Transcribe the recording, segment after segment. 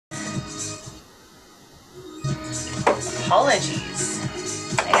apologies.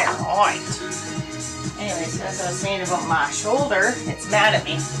 They're right. Anyways, as I was saying about my shoulder, it's mad at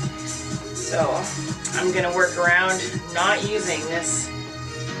me. So I'm gonna work around not using this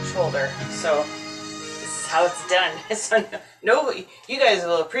shoulder. So this is how it's done. So no, you guys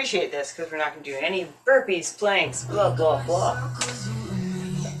will appreciate this because we're not gonna do any burpees, planks, blah, blah, blah.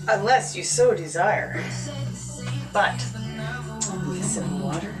 Unless you so desire. But get some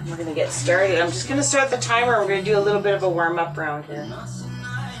water. We're gonna get started. I'm just gonna start the timer. We're gonna do a little bit of a warm-up round here.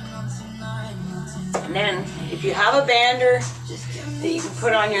 And then if you have a bander that you can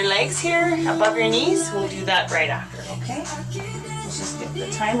put on your legs here above your knees, we'll do that right after, okay? Let's just get the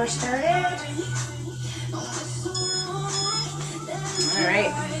timer started. All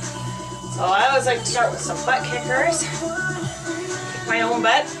right. So I always like to start with some butt kickers. Kick my own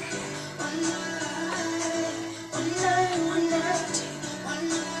butt.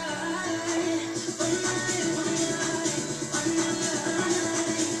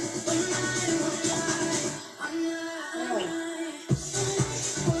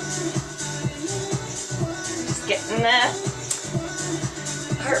 Getting that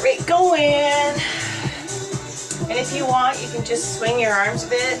heart rate going. And if you want, you can just swing your arms a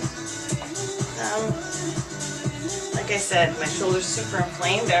bit. Like I said, my shoulder's super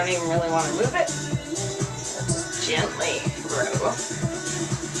inflamed. I don't even really want to move it. I'll just gently row.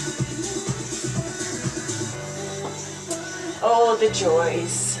 Oh, the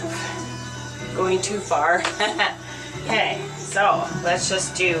joys of going too far. Okay, so let's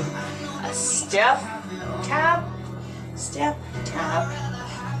just do a step, tap, step, tap.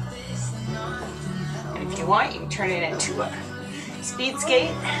 And if you want, you can turn it into a speed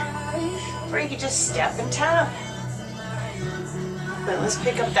skate, or you can just step and tap. But let's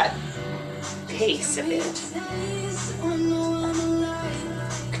pick up that pace a bit.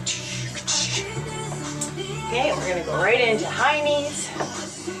 Okay, we're gonna go right into high knees.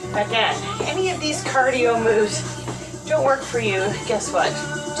 Again, any of these cardio moves don't work for you, guess what?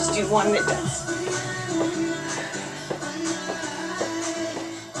 Just do one that does.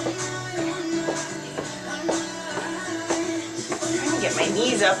 Trying to get my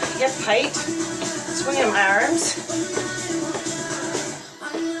knees up hip height, swinging my arms.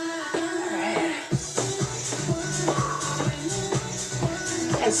 Alright.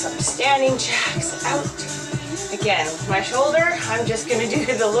 And some standing jacks out. Again, with my shoulder, I'm just going to do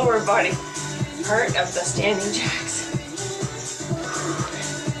the lower body part of the standing jacks.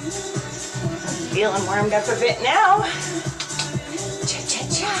 I'm feeling warmed up a bit now.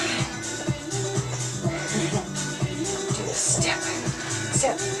 Cha-cha-cha. Do a step,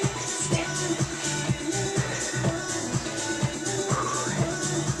 step, step.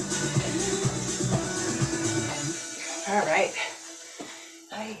 All right.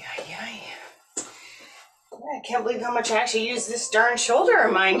 Ay, ay, ay. I can't believe how much I actually use this darn shoulder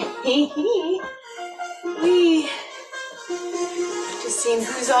of mine. Just seeing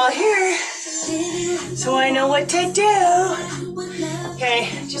who's all here, so I know what to do. Okay,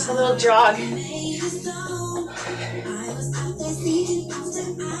 just a little jog.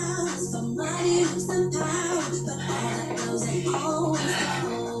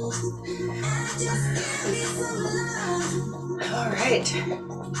 All right.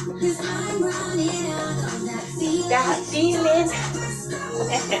 That feeling.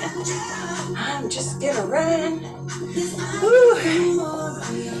 I'm just gonna run. Woo.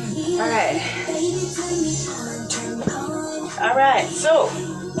 All right. All right. So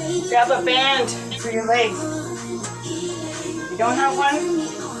grab a band for your legs. If you don't have one,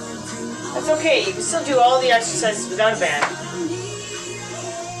 that's okay. You can still do all the exercises without a band.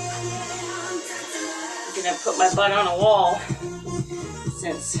 I'm gonna put my butt on a wall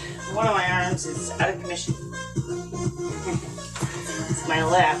since one of my arms is out of commission. It's my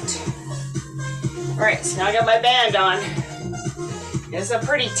left. All right, so now I got my band on. It's a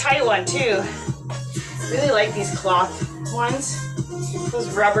pretty tight one too. Really like these cloth ones. Those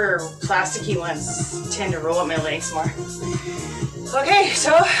rubber, plasticky ones tend to roll up my legs more. Okay,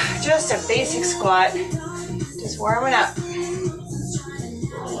 so just a basic squat. Just warming up.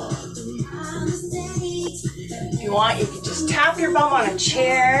 If you want, you can just tap your bum on a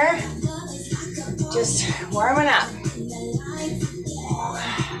chair. Just warming up.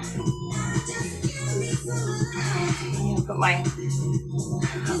 I'm gonna put my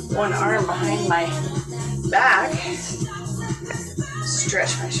one arm behind my back.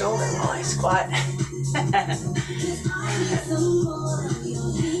 Stretch my shoulder while I squat.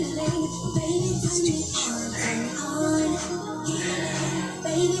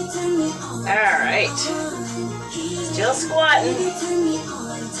 All right. Still squatting.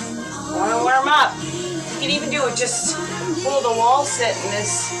 Want to warm up. Take it could even do it, just hold a wall sit in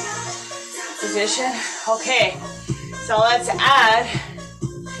this position. Okay, so let's add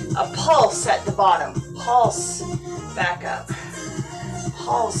a pulse at the bottom. Pulse, back up.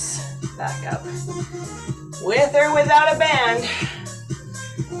 Pulse, back up. With or without a band.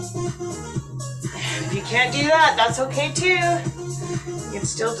 If you can't do that, that's okay too. You can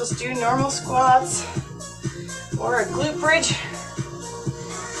still just do normal squats or a glute bridge.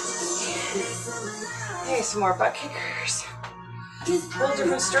 Okay, some more butt kickers. Whole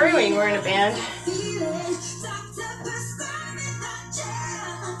different story when you're wearing a band.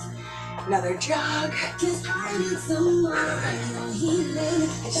 Another jog. I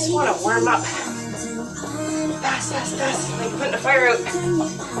just want to warm up. Fast, fast, fast. Like putting a fire out.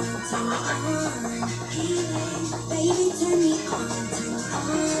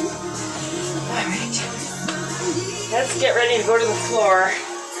 All right. Let's get ready to go to the floor.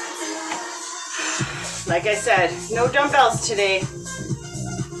 Like I said, no dumbbells today.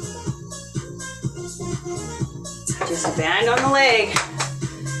 Just a band on the leg.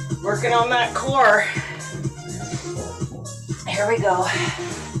 Working on that core. Here we go.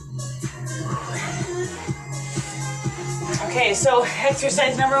 Okay, so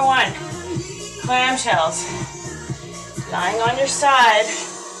exercise number 1, clamshells. Lying on your side,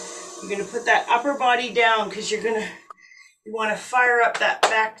 you're gonna put that upper body down because you wanna fire up that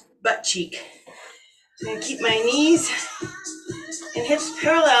back butt cheek. I'm gonna keep my knees and hips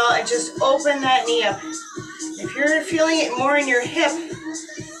parallel and just open that knee up. If you're feeling it more in your hip,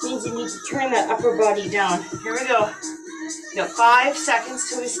 it means you need to turn that upper body down. Here we go. You got 5 seconds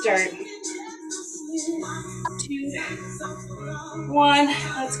till we start. 2, 1,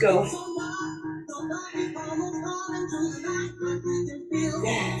 let's go.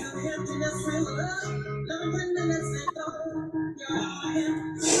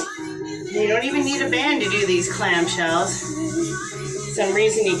 You don't even need a band to do these clamshells. For some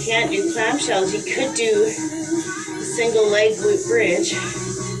reason you can't do clamshells. You could do a single leg glute bridge.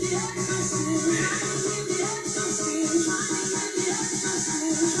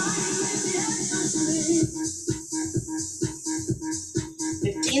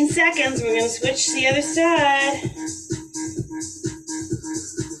 Seconds, we're going to switch to the other side.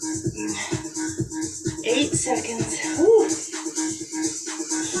 8 seconds. Whew.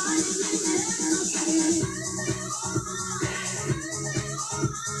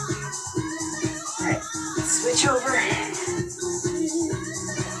 All right, switch over.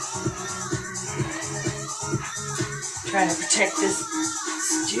 Trying to protect this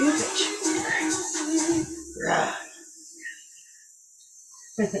stupid shoulder.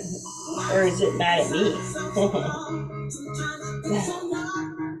 Or is it mad at me?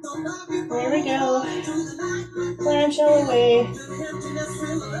 There we go. Clamshell away.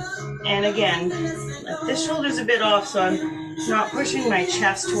 And again, this shoulder's a bit off, so I'm not pushing my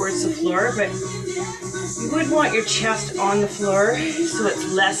chest towards the floor, but you would want your chest on the floor so it's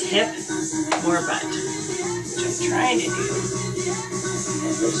less hip, more butt, which I'm trying to do.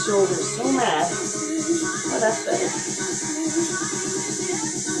 This shoulder's so mad. Oh, that's better.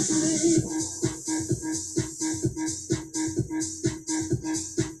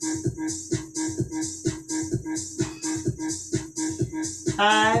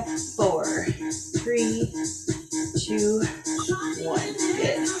 Five, 4, 3, 2, 1.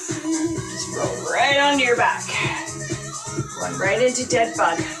 Good. Just roll right onto your back. Going right into dead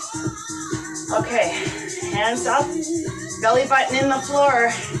bug. Okay, hands up, belly button in the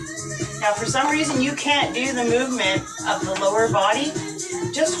floor. Now, for some reason you can't do the movement of the lower body,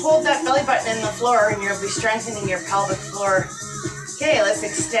 just hold that belly button in the floor and you'll be strengthening your pelvic floor. Okay, let's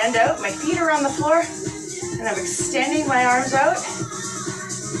extend out. My feet are on the floor and I'm extending my arms out.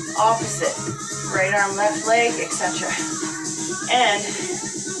 Opposite, right arm, left leg, etc. And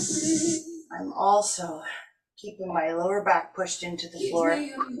I'm also keeping my lower back pushed into the floor,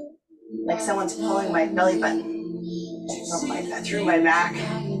 like someone's pulling my belly button through my back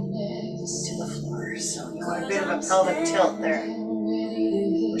to the floor. So you want a bit of a pelvic tilt there,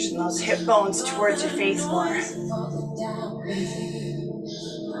 pushing those hip bones towards your face more,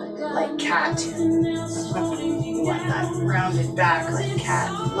 like cat. You want that rounded back like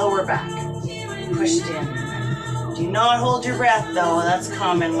cat, lower back, pushed in. Do not hold your breath though, that's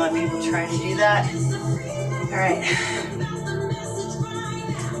common when people try to do that. All right.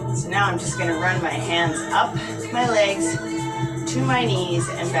 So now I'm just gonna run my hands up my legs to my knees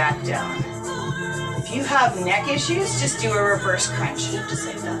and back down. If you have neck issues, just do a reverse crunch, just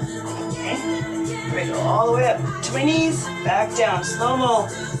like that, okay? Here we go, all the way up to my knees, back down, slow-mo,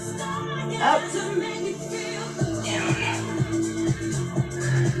 up, down.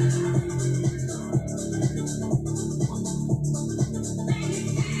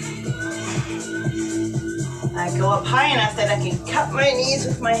 go up high enough that I can cup my knees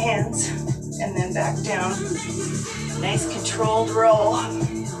with my hands and then back down. Nice controlled roll.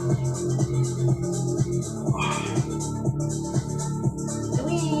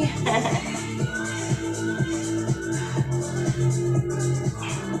 Whee.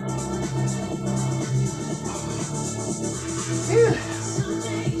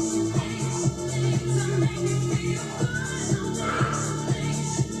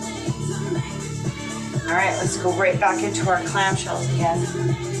 All right, let's go right back into our clamshells again.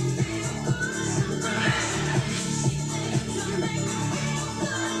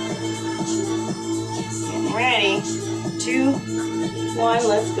 Getting ready. 2, 1,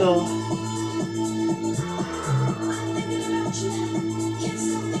 let's go.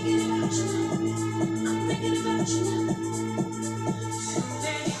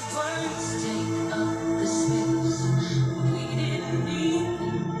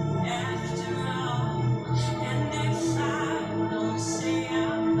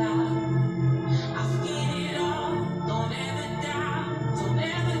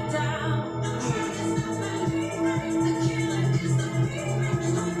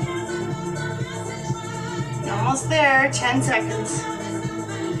 Almost there, 10 seconds.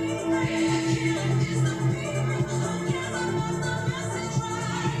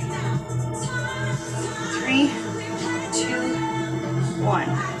 3, 2, 1.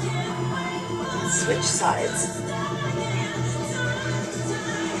 Switch sides.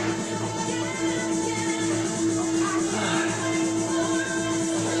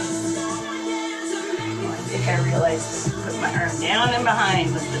 I think I realized put my arm down and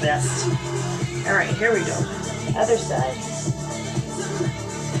behind was the best. All right, here we go. Other side.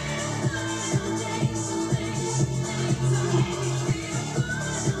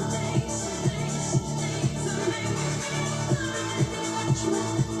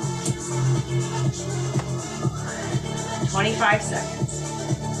 "25 seconds.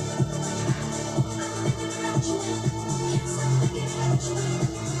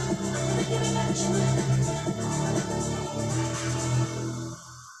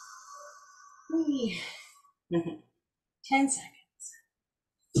 Whee. 10 seconds.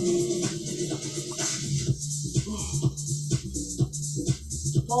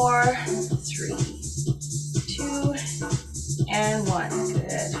 4, 3, 2, and 1.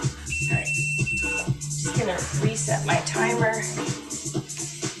 Good. All right. Just gonna reset my timer,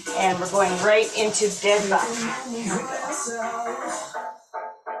 and we're going right into dead bug. Here we go.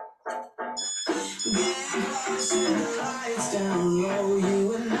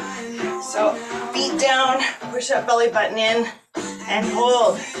 So feet down, push that belly button in, and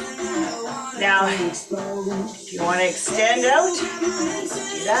hold. Now, if you want to extend out, do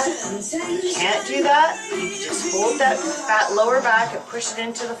that. If you can't do that, just hold that lower back and push it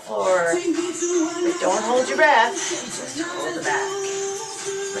into the floor. But don't hold your breath, just hold the back.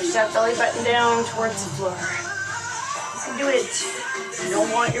 Push that belly button down towards the floor. You can do it. You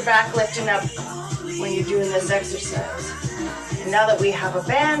don't want your back lifting up when you're doing this exercise. And now that we have a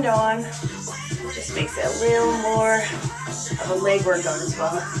band on, it just makes it a little more of a leg workout as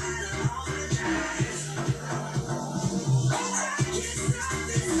well.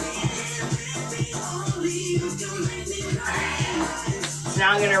 So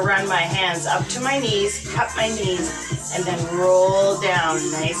now I'm going to run my hands up to my knees, cup my knees, and then roll down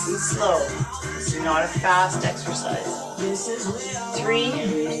nice and slow. This is not a fast exercise. 3,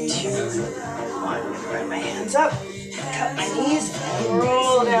 2, 1. Run my hands up, cup my knees, and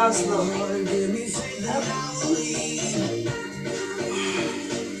roll down slowly. Up.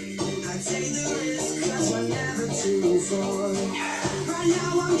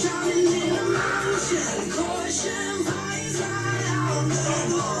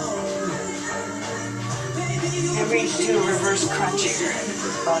 And reach to a reverse crunch here if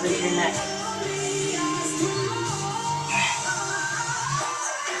this bothers your neck.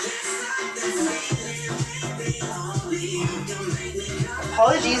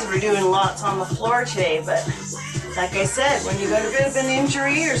 Apologies, we're doing lots on the floor today, but like I said, when you got a bit of an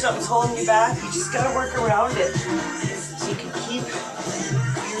injury or something's holding you back, you just got to work around it so you can keep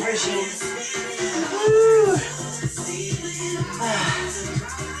your regime. Woo.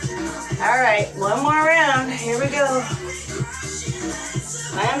 All right, one more round. Here we go.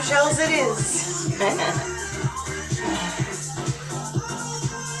 Clamshells it is.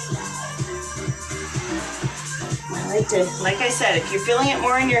 Like I said, if you're feeling it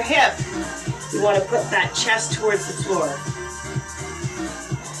more in your hip, you want to put that chest towards the floor.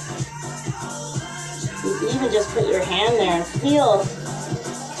 You can even just put your hand there and feel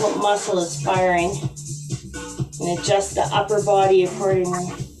what muscle is firing and adjust the upper body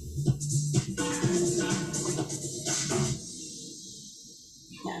accordingly.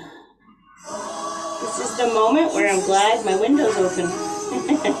 the moment where I'm glad my window's open.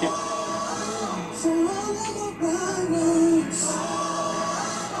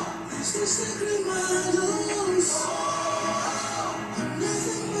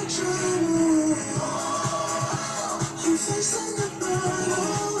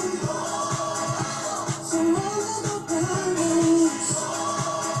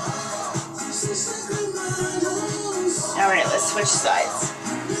 All right, let's switch sides.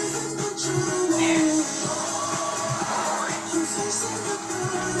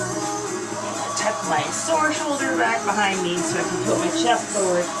 Tuck my sore shoulder back behind me so I can put my chest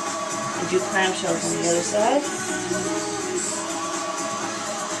forward and do clamshells on the other side.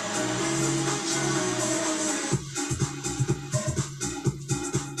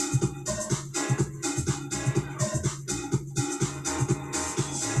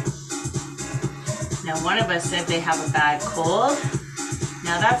 Now, one of us said they have a bad cold.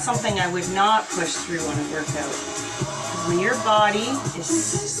 Now, that's something I would not push through on a workout. When your body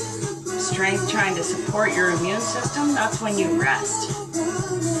is trying to support your immune system, that's when you rest. You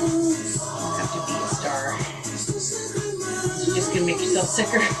don't have to be a star. You're just gonna make yourself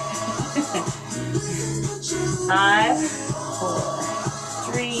sicker. 5,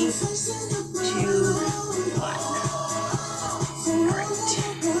 4, 3, 2, 1. All right.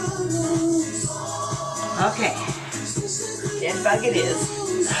 Okay. Dead bug it is.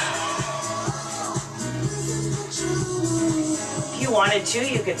 If you wanted to,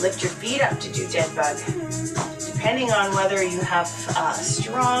 you could lift your feet up to do dead bug, depending on whether you have a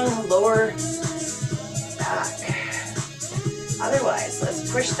strong lower back. Otherwise,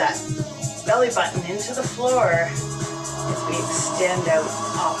 let's push that belly button into the floor as we extend out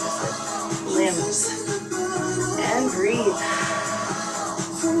opposite limbs. And breathe.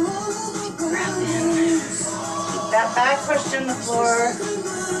 Deep breath in. Keep that back pushed in the floor.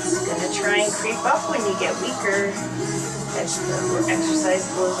 It's going to try and creep up when you get weaker as the exercise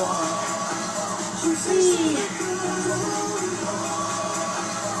goes on.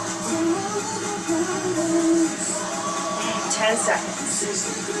 10 seconds.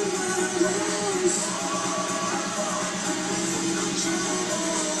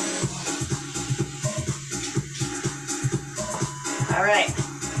 All right.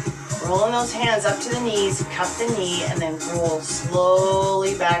 Rolling those hands up to the knees, cup the knee, and then roll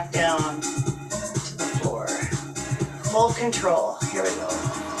slowly back down to the floor. Full control. Here we go.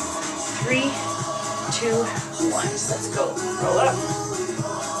 3, 2, 1. Let's go. Roll up.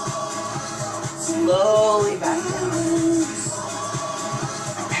 Slowly back down.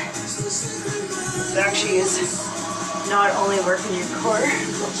 This actually is not only working your core, but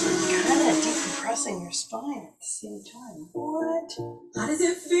we're kind of decompressing your spine at the same time. What? How does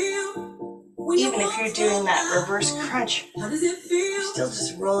it feel? Even if you're doing that reverse crunch, How does it feel? you're still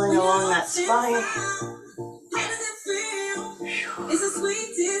just rolling along that spine. How does it feel? It's a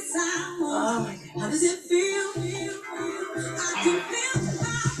sweet desire. Oh my goodness. How does it feel? I can feel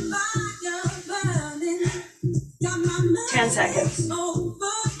my fire burning. Got my mind 10 seconds.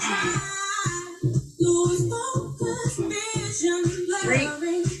 overdrive. Lose focus, vision 3,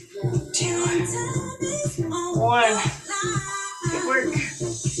 blurring. 2, Time is on 1. the Good work. line.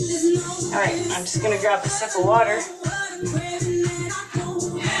 There's no All right, I'm just gonna grab a sip of water. And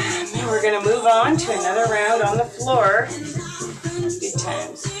then we're gonna move on to another round on the floor. Good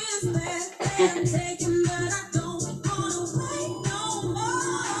times.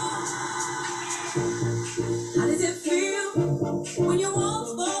 How does it feel when you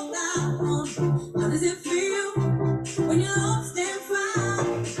won't fall down? How does it feel when you're lost and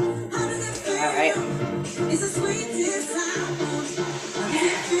found? How does it feel? All right. It's a sweet desire. How does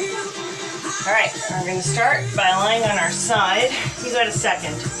it feel? All right, we're gonna start by lying on our side. You got a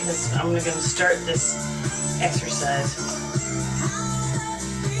second, because I'm gonna start this exercise.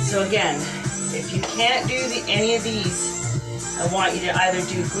 So again, if you can't do any of these, I want you to either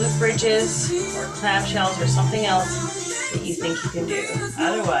do glute bridges or clamshells or something else that you think you can do.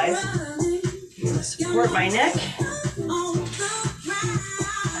 Otherwise, I'm gonna support my neck. I'll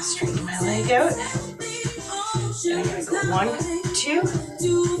straighten my leg out. And I'm gonna go 1, 2,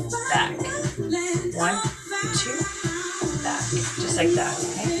 back. 1, 2, back. Just like that,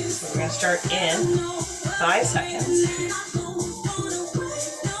 okay? So we're gonna start in 5 seconds.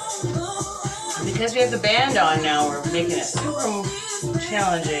 And because we have the band on now, we're making it super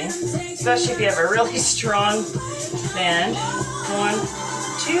challenging, especially if you have a really strong band. 1,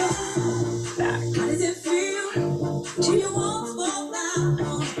 2, back. How does it feel when you won't fall down?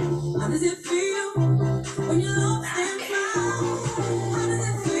 How does it feel when you're lost and found? How does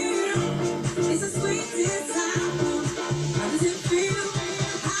it feel? It's a sweet desire. How does it feel?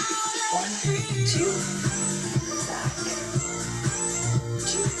 1, 2,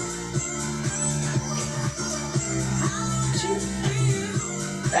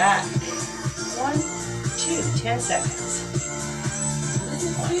 back. 1, 2, 10 seconds.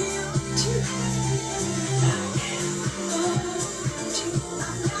 1, 2, back. 2,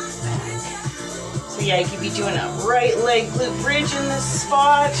 back. So yeah, you could be doing a right leg glute bridge in this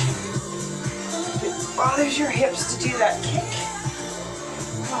spot. If it bothers your hips to do that kick.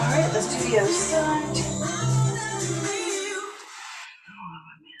 All right, let's do the other side.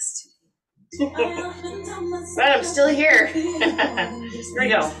 But I'm still here. Here we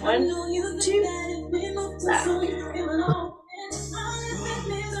go. 1, 2, back. Back. 1,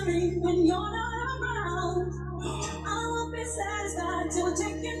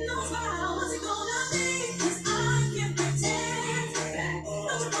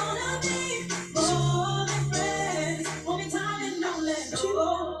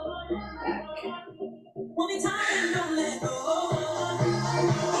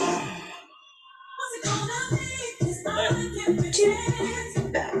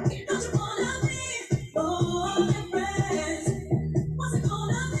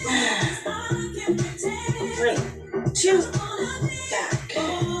 2, back.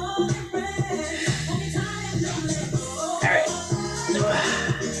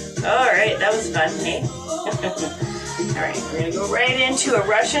 All right, that was fun, hey? All right, we're gonna go right into a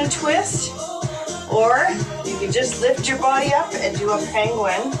Russian twist, or you can just lift your body up and do a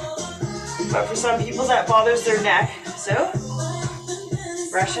penguin. But for some people that bothers their neck, so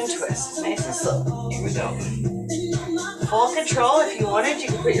Russian twist, nice and slow. Here we go. Full control. If you wanted, you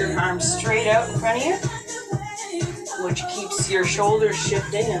can put your arms straight out in front of you, which keeps your shoulders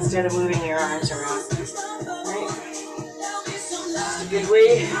shifting instead of moving your arms around. Right? It's a good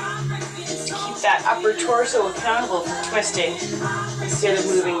way to keep that upper torso accountable for twisting. Instead of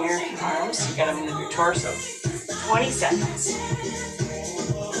moving your arms, you gotta move your torso. 20 seconds.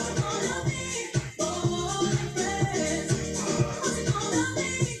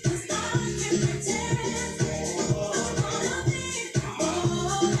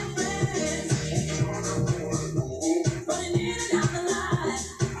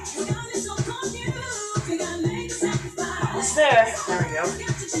 There we go.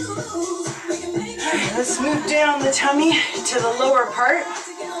 Alright, let's move down the tummy to the lower part.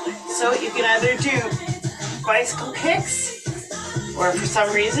 So you can either do bicycle kicks, or for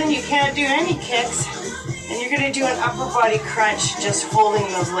some reason you can't do any kicks, and you're going to do an upper body crunch just holding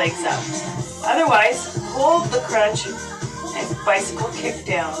those legs up. Otherwise, hold the crunch and bicycle kick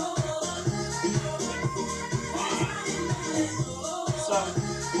down. So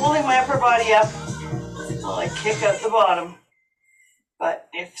I'm holding my upper body up while I kick out the bottom. But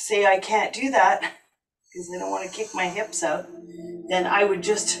if, say, I can't do that, because I don't want to kick my hips out, then I would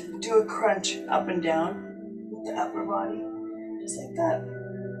just do a crunch up and down with the upper body, just like that,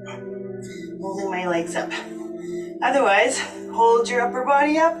 holding my legs up. Otherwise, hold your upper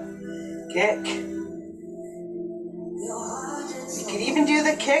body up, kick. You could even do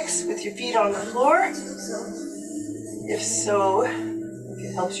the kicks with your feet on the floor. If so, if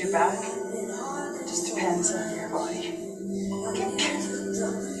it helps your back, it just depends on your body. Kick.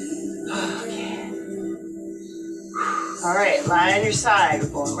 Okay. All right, lie on your side. We're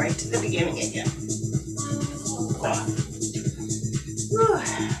going right to the beginning again.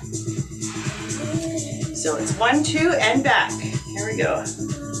 So it's 1, 2, and back. Here we go.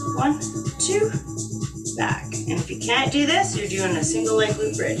 1, 2, back. And if you can't do this, you're doing a single leg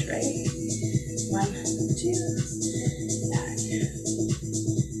glute bridge, right? 1, 2,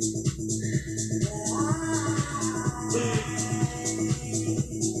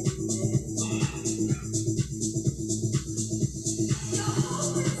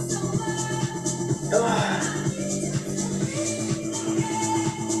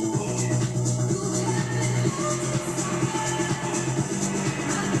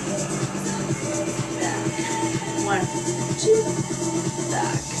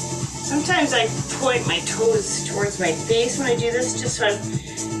 back. Sometimes I point my toes towards my face when I do this, just so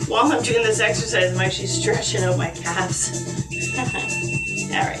while I'm doing this exercise, I'm actually stretching out my calves.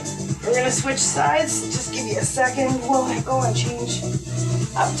 All right, we're gonna switch sides. Just give you a second while I go and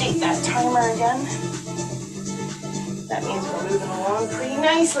update that timer again. That means we're moving along pretty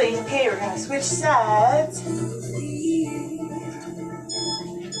nicely. Okay, we're gonna switch sides.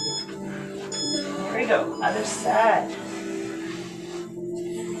 Here we go, other side.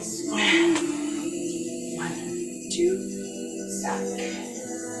 1, 2, back.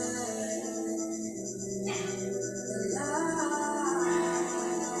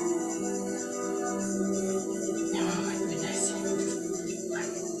 Oh my goodness. 1,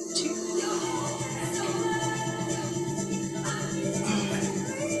 2, back.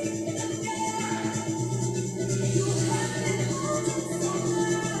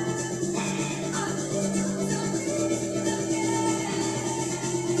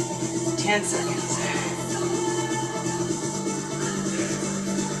 10 seconds.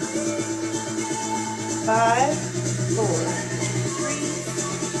 5, 4, 3,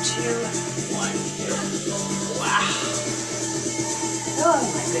 2, 1. Wow. Oh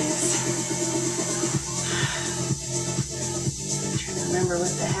my goodness. I'm trying to remember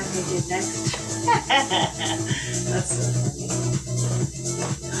what the heck I did next. That's so funny.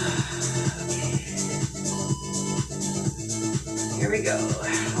 Okay. Here we go.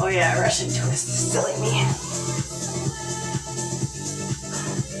 Oh yeah, Russian twist is silly me.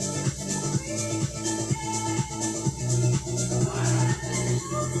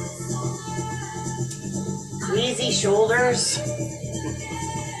 Easy shoulders.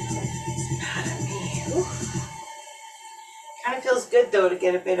 Kind of feels good though to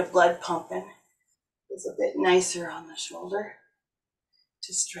get a bit of blood pumping. Feels a bit nicer on the shoulder.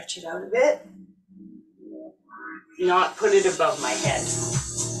 To stretch it out a bit. Not put it above my head.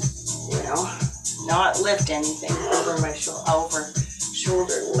 You know, not lift anything over my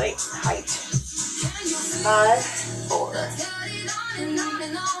shoulder length height. 5, 4, 3,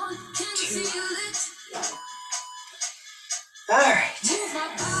 2, 1. All right.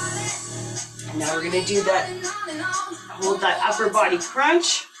 And now we're gonna do that. Hold that upper body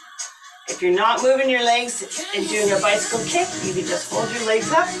crunch. If you're not moving your legs and doing a bicycle kick, you can just hold your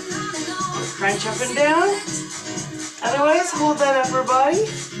legs up, crunch up and down. Otherwise, hold that upper body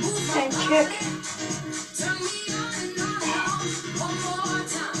and kick.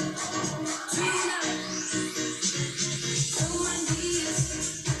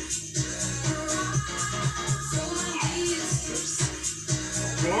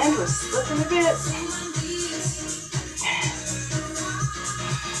 Band was slipping a bit.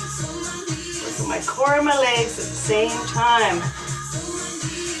 Look at my core and my legs at the same time.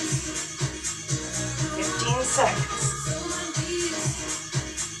 15 seconds.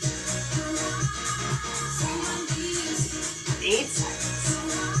 8 seconds.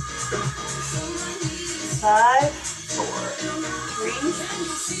 5, 4, 3,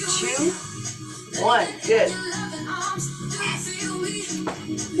 2, 1. Good.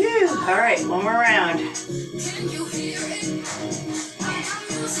 Whew. All right, one more round.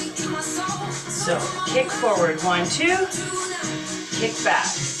 So kick forward, 1, 2, kick back.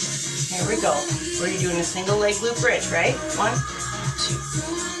 Here we go. We're doing a single leg loop bridge, right? 1, 2.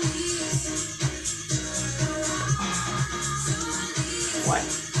 1,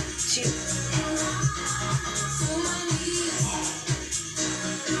 2.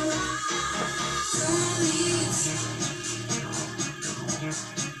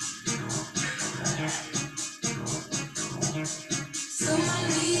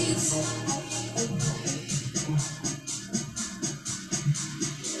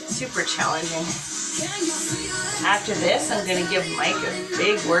 Super challenging. After this, I'm going to give Mike a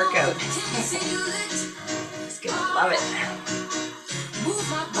big workout. He's going to love it. 1,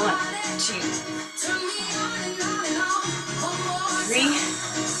 2, 3,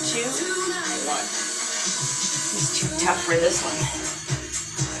 2, 1. He's too tough for this one.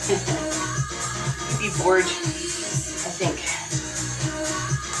 He'd be bored, I think.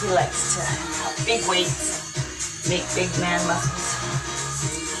 He likes to have big weights, make big man muscles.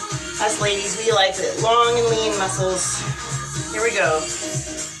 Us ladies, we like it long and lean muscles. Here we go.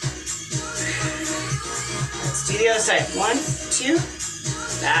 Let's do the other side. 1, 2,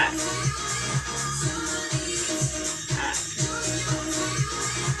 back. Back.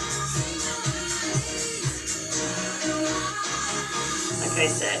 Like I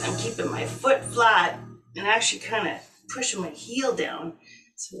said, I'm keeping my foot flat and actually kind of pushing my heel down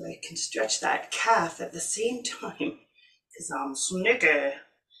so I can stretch that calf at the same time because I'm snicker.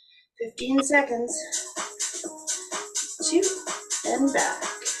 15 seconds. 2 and back.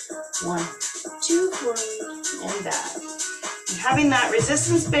 1, 2, forward and back. And having that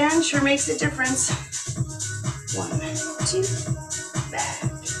resistance band sure makes a difference. 1, 2, back.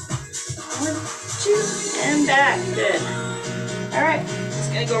 1, 2 and back. Good. All right, just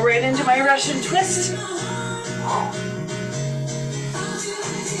gonna go right into my Russian twist. All right,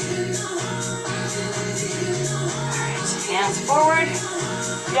 hands forward.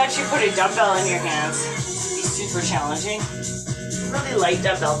 You actually put a dumbbell in your hands. It's super challenging. Really light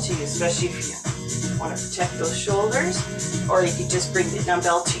dumbbell too, especially if you want to protect those shoulders. Or you could just bring the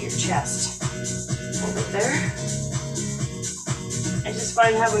dumbbell to your chest. Hold it there. I just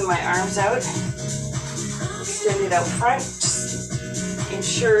find having my arms out, extended out front, just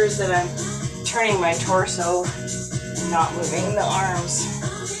ensures that I'm turning my torso and not moving the arms.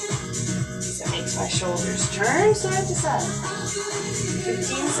 Because it makes my shoulders turn side to side.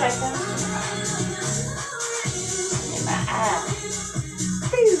 15 seconds. In my eye.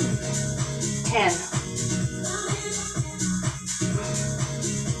 10,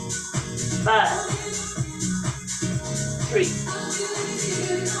 5, 3, 2,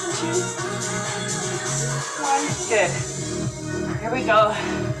 1. Good. Here we go.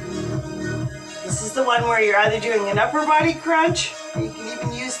 This is the one where you're either doing an upper body crunch, or you can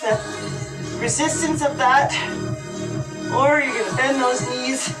even use the resistance of that, or you're going to bend those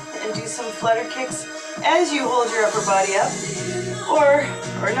knees and do some flutter kicks as you hold your upper body up, or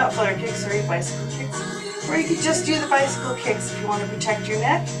not flutter kicks, sorry, bicycle kicks, or you could just do the bicycle kicks if you want to protect your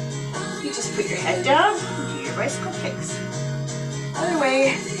neck. You just put your head down and do your bicycle kicks. Either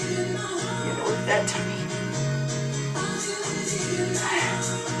way, you're going to work that tummy.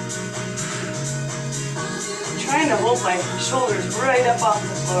 I'm trying to hold my shoulders right up off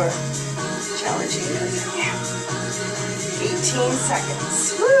the floor. Challenging this. 18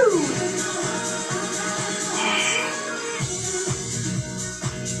 seconds. Woo!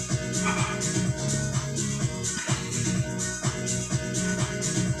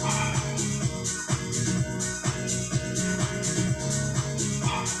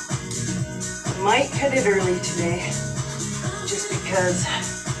 Might cut it early today, just because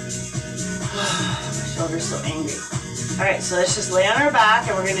my shoulder's so angry. All right, so let's just lay on our back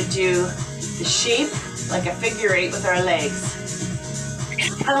and we're gonna do the shape like a figure 8 with our legs.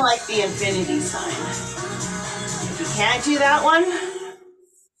 Kind of like the infinity sign. If you can't do that one,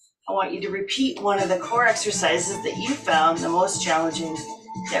 I want you to repeat one of the core exercises that you found the most challenging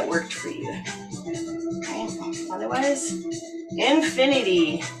that worked for you. Okay? Otherwise,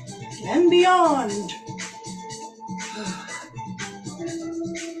 infinity and beyond.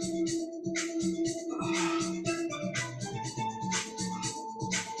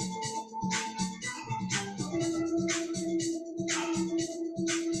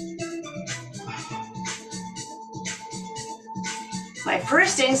 My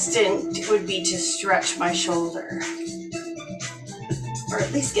first instinct would be to stretch my shoulder, or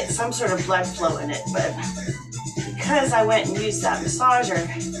at least get some sort of blood flow in it, but because I went and used that massager,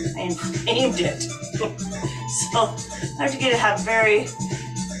 I inflamed it. So I have to have very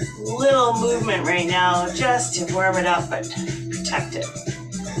little movement right now just to warm it up but protect it.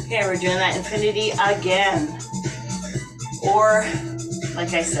 Okay, we're doing that infinity again. Or,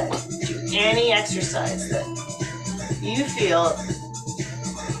 like I said, do any exercise that you feel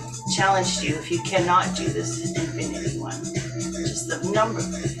challenged you if you cannot do this infinity one. Just the number,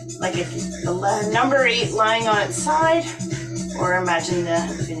 like if the number 8 lying on its side, or imagine the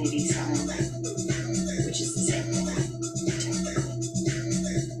infinity sign, which is the same thing,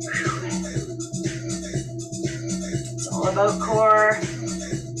 technically. It's all about core.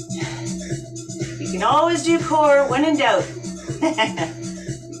 You can always do core when in doubt.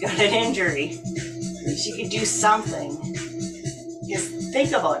 You got an injury. At least you can do something. Because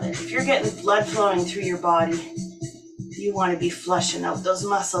think about it. If you're getting blood flowing through your body, you want to be flushing out those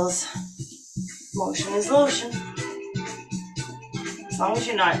muscles. Motion is lotion. As long as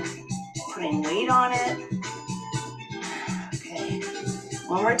you're not putting weight on it. Okay.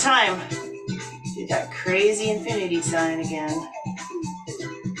 One more time. Do that crazy infinity sign again.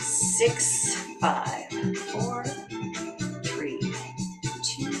 6, 5, 4, 3,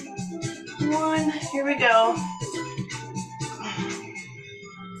 2, 1. Here we go.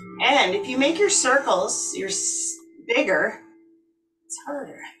 And if you make your circles bigger, it's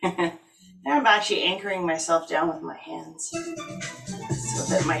harder. Now I'm actually anchoring myself down with my hands so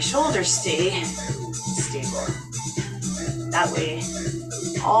that my shoulders stay stable. That way,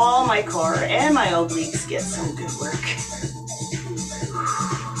 all my core and my obliques get some good work.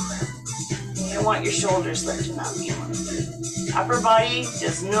 You don't want your shoulders lifting up. You want upper body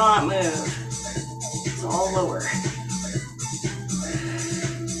does not move. It's all lower.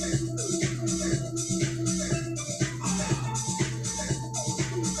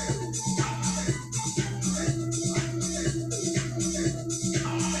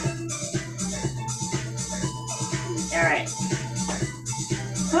 All right.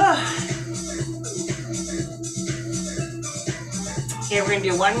 Okay, we're gonna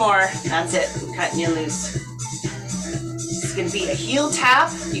do one more. That's it. I'm cutting you loose. It's gonna be a heel tap.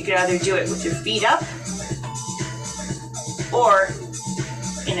 You can either do it with your feet up or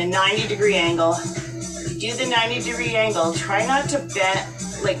in a 90-degree angle. If you do the 90-degree angle, try not to bend,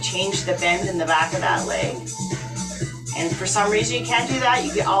 like change the bend in the back of that leg. And if for some reason you can't do that,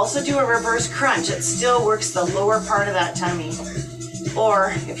 you can also do a reverse crunch. It still works the lower part of that tummy.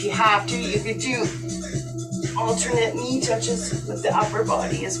 Or if you have to, you could do alternate knee touches with the upper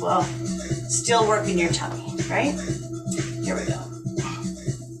body as well. Still working your tummy, right? Here we go.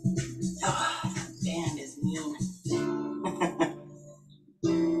 Oh, that band is mean.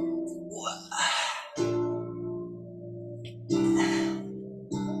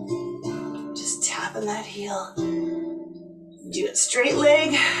 open that heel. Do it straight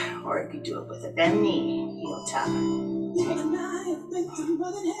leg, or you could do it with a bend knee, heel tap.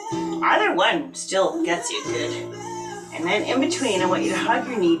 Either one still gets you good. And then in between, I want you to hug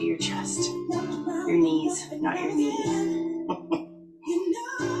your knee to your chest. Your knees, not your knee. If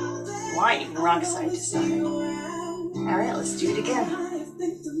you want, you can rock side to side. All right, let's do it again.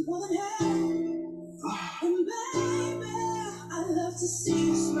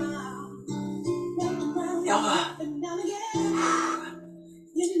 Oh.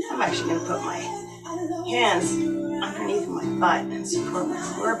 I'm actually going to put my hands underneath my butt and support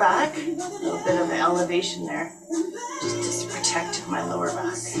my lower back. A little bit of elevation there, just to protect my lower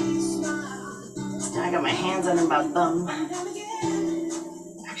back. So now I got my hands under my bum.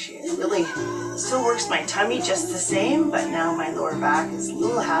 Actually, it really still works my tummy just the same, but now my lower back is a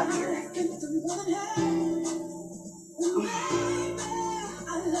little happier.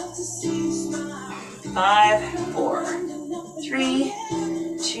 5, 4, 3,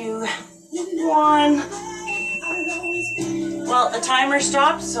 2, 1. Well, the timer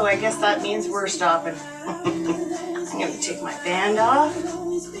stopped, so I guess that means we're stopping. I'm going to take my band off.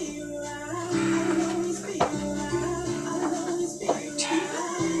 Right.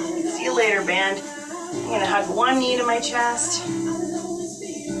 See you later, band. I'm going to hug one knee to my chest.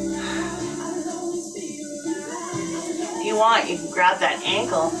 If you want, you can grab that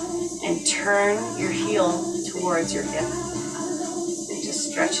ankle and turn your heel towards your hip. And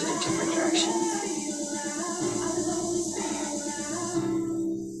just stretch it in different directions.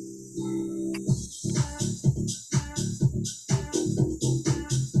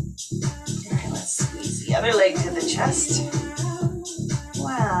 All right, let's squeeze the other leg to the chest.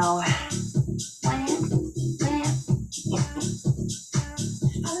 Wow.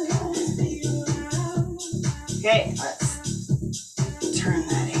 Okay, let's turn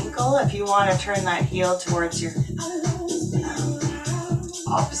that ankle. If you want to turn that heel towards your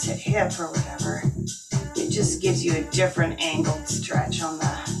opposite hip or whatever, it just gives you a different angled stretch on the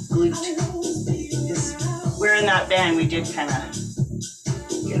glute. Because we're in that band, we did kind of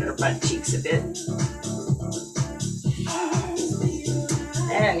get our butt cheeks a bit.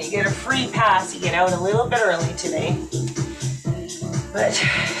 And you get a free pass. You get out a little bit early today. But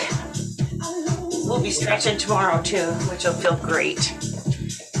we'll be stretching tomorrow too, which will feel great.